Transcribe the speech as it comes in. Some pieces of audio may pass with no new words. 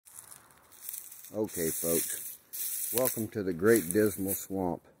Okay, folks, welcome to the Great Dismal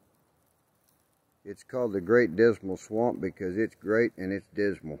Swamp. It's called the Great Dismal Swamp because it's great and it's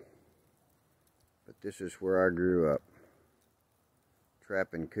dismal. But this is where I grew up,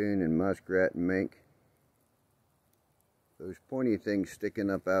 trapping coon and muskrat and mink. Those pointy things sticking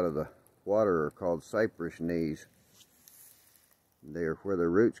up out of the water are called cypress knees. They're where the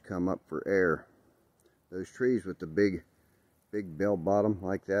roots come up for air. Those trees with the big bell bottom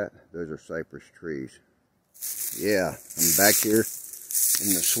like that, those are cypress trees. Yeah, I'm back here in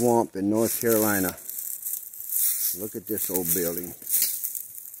the swamp in North Carolina. Look at this old building.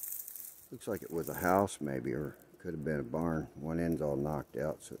 Looks like it was a house maybe, or could have been a barn. One end's all knocked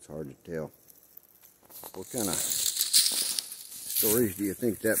out, so it's hard to tell. What kind of stories do you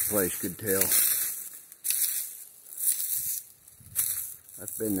think that place could tell?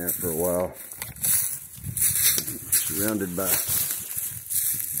 I've been there for a while. Surrounded by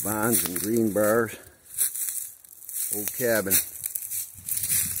vines and green briars. Old cabin.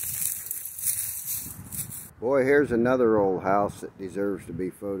 Boy, here's another old house that deserves to be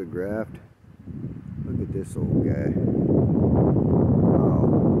photographed. Look at this old guy. Wow.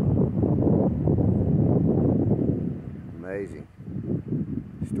 Amazing.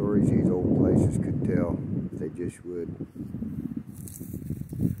 Stories these old places could tell if they just would.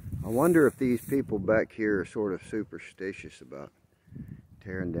 I wonder if these people back here are sort of superstitious about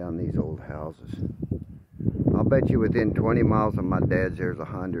tearing down these old houses. I'll bet you within 20 miles of my dad's there's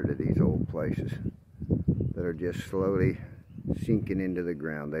 100 of these old places that are just slowly sinking into the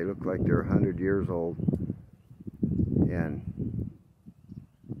ground. They look like they're 100 years old and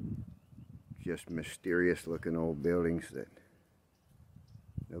just mysterious looking old buildings that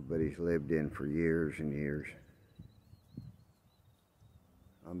nobody's lived in for years and years.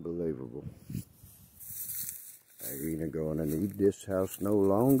 Unbelievable. I ain't gonna need this house no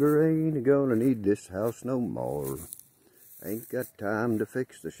longer. Ain't gonna need this house no more. Ain't got time to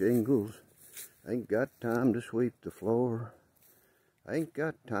fix the shingles. Ain't got time to sweep the floor. Ain't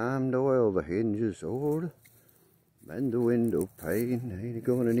got time to oil the hinges or to mend the window pane. Ain't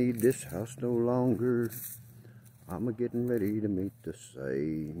gonna need this house no longer. I'm a-getting ready to meet the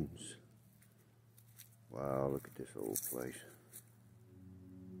saints. Wow, look at this old place.